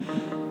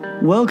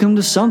Welcome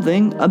to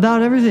Something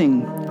About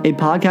Everything, a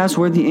podcast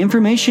where the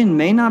information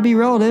may not be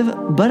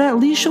relative, but at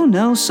least you'll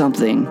know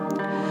something.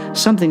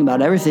 Something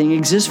About Everything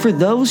exists for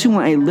those who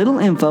want a little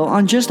info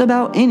on just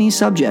about any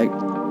subject.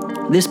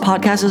 This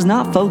podcast is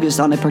not focused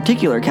on a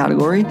particular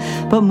category,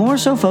 but more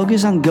so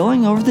focused on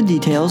going over the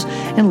details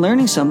and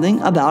learning something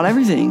about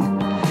everything.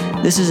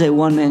 This is a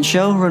one-man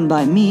show run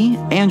by me,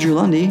 Andrew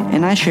Lundy,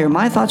 and I share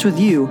my thoughts with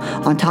you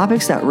on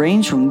topics that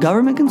range from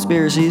government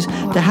conspiracies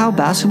to how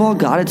basketball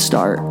got its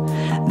start.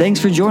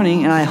 Thanks for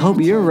joining, and I hope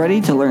you're ready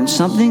to learn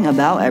something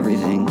about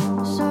everything.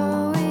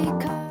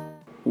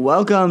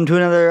 Welcome to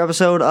another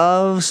episode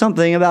of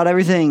Something About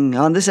Everything.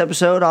 On this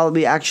episode, I'll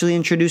be actually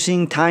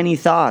introducing Tiny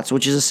Thoughts,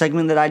 which is a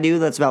segment that I do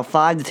that's about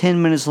 5 to 10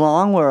 minutes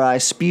long where I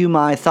spew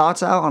my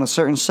thoughts out on a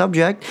certain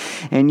subject,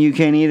 and you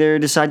can either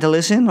decide to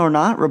listen or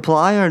not,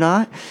 reply or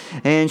not,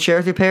 and share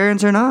with your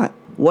parents or not.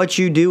 What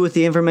you do with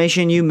the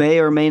information you may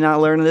or may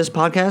not learn in this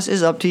podcast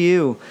is up to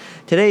you.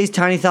 Today's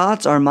Tiny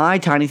Thoughts are my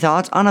tiny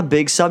thoughts on a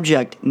big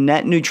subject,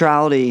 net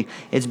neutrality.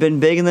 It's been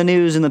big in the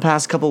news in the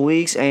past couple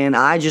weeks, and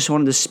I just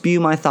wanted to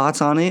spew my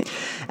thoughts on it.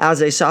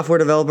 As a software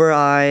developer,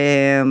 I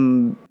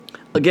am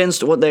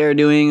against what they are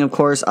doing. Of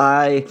course,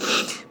 I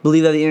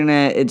believe that the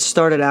internet, it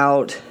started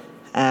out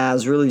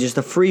as really just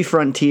a free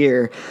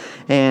frontier,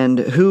 and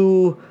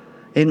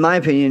in my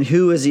opinion,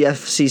 who is the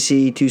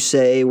FCC to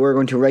say we're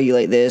going to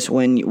regulate this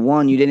when,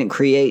 one, you didn't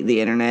create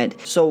the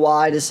internet? So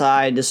why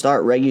decide to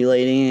start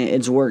regulating it?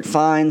 It's worked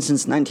fine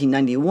since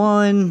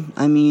 1991.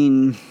 I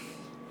mean,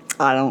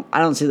 I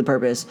don't see the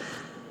purpose.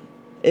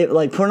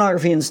 Like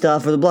pornography and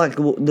stuff, or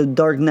the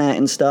dark net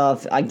and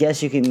stuff, I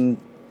guess you can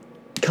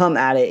come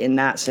at it in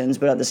that sense,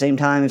 but at the same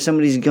time, if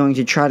somebody's going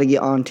to try to get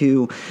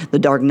onto the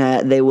dark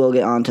net, they will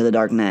get onto the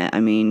dark net.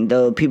 I mean,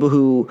 the people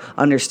who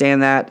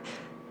understand that,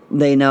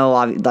 they know,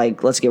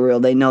 like, let's get real,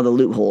 they know the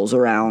loopholes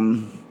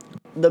around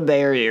the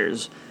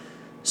barriers.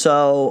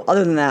 So,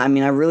 other than that, I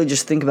mean, I really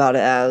just think about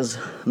it as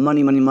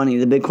money.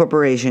 The big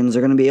corporations are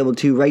going to be able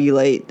to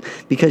regulate,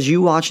 because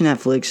you watch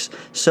Netflix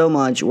so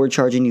much, we're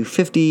charging you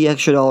 $50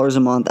 extra a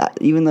month,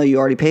 even though you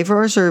already pay for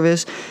our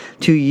service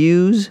to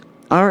use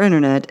our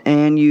internet,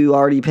 and you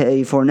already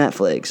pay for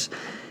Netflix.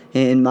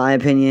 In my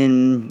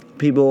opinion,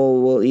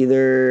 people will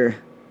either...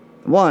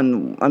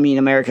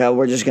 America,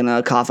 we're just going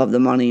to cough up the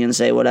money and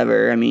say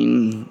whatever. I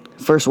mean,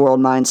 first world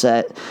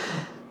mindset,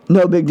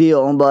 no big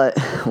deal, but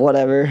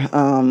whatever.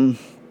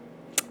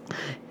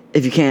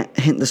 If you can't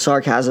hint the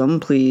sarcasm,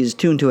 please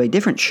tune to a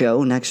different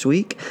show next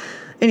week.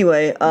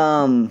 Anyway,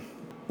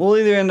 we'll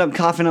either end up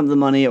coughing up the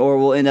money or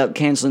we'll end up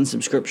canceling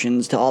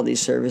subscriptions to all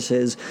these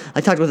services.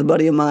 I talked with a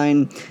buddy of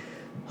mine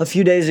a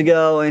few days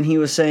ago, and he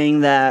was saying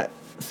that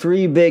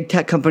 3 big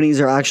tech companies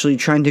are actually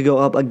trying to go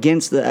up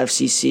against the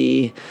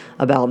FCC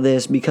about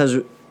this, because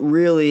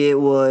really it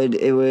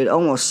would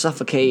almost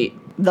suffocate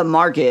the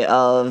market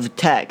of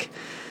tech.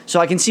 So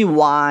I can see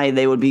why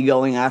they would be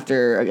going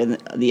after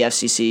the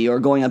FCC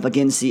or going up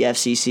against the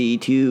FCC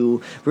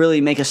to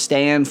really make a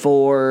stand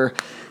for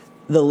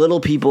the little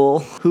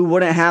people who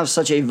wouldn't have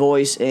such a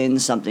voice in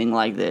something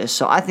like this.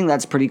 So I think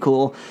that's pretty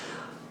cool.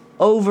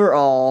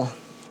 Overall,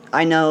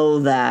 I know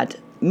that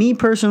me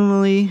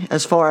personally,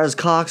 as far as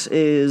Cox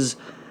as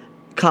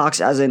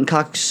in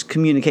Cox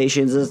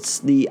Communications, it's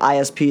the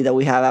ISP that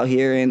we have out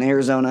here in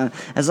Arizona.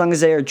 As long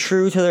as they are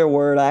true to their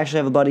word, I actually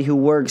have a buddy who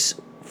works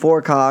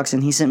for Cox,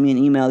 and he sent me an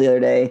email the other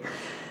day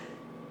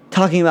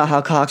talking about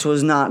how Cox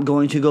was not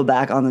going to go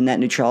back on the net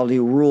neutrality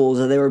rules,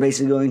 that they were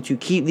basically going to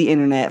keep the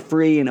internet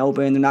free and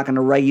open. They're not going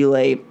to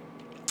regulate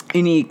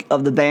any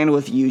of the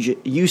bandwidth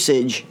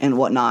usage and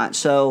whatnot.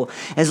 So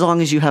as long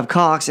as you have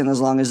Cox, and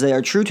as long as they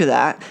are true to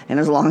that, and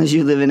as long as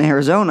you live in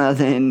Arizona,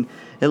 then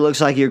it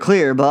looks like you're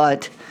clear.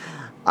 But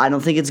I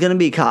don't think it's going to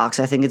be Cox.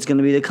 I think it's going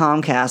to be the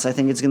Comcast. I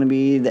think it's going to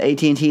be the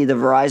AT&T, the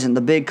Verizon,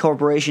 the big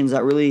corporations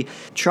that really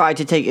try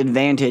to take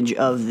advantage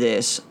of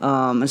this.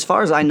 As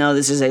far as I know,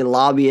 this is a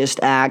lobbyist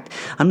act.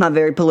 I'm not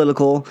very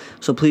political,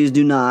 so please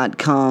do not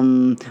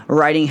come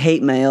writing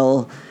hate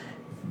mail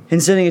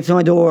and sending it to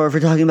my door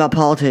for talking about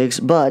politics,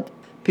 but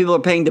people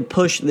are paying to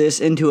push this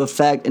into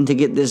effect and to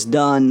get this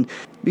done,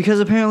 because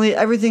apparently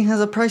everything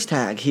has a price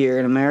tag here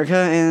in America,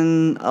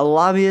 and a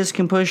lobbyist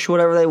can push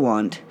whatever they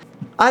want.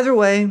 Either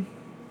way,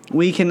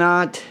 we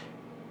cannot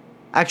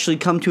actually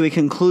come to a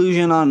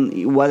conclusion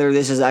on whether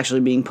this is actually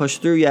being pushed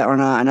through yet or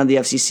not. I know the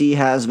FCC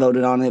has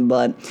voted on it,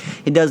 but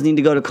it does need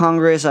to go to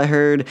Congress. I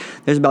heard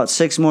there's about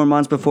 6 more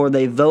months before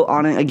they vote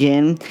on it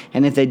again,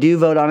 and if they do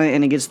vote on it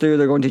and it gets through,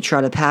 they're going to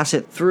try to pass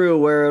it through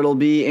where it'll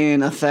be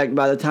in effect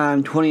by the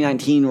time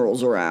 2019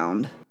 rolls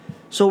around.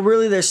 So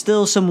really, there's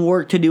still some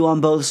work to do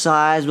on both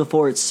sides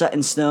before it's set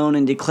in stone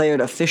and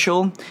declared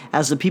official.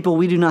 As the people,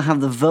 we do not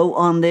have the vote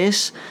on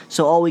this,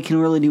 so all we can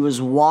really do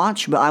is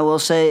watch. But I will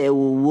say it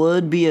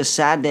would be a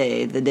sad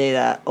day, the day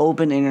that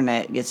open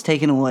internet gets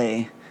taken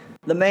away.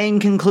 The main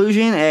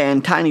conclusion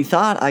and tiny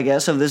thought, I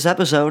guess, of this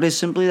episode is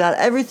simply that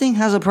everything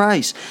has a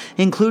price,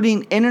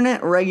 including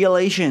internet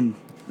regulation.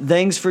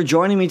 Thanks for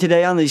joining me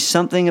today on the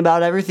Something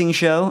About Everything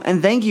show,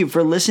 and thank you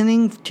for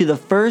listening to the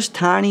first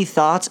Tiny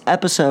Thoughts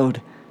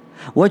episode.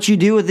 What you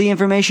do with the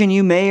information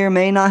you may or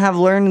may not have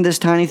learned in this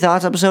Tiny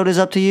Thoughts episode is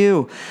up to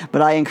you.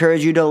 But I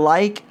encourage you to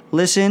like,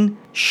 listen,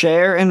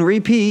 share, and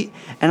repeat.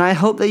 And I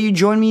hope that you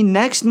join me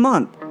next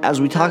month as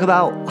we talk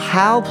about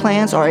how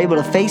plants are able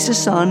to face the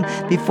sun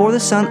before the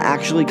sun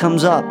actually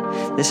comes up.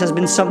 This has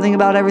been Something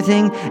About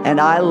Everything,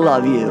 and I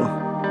love you.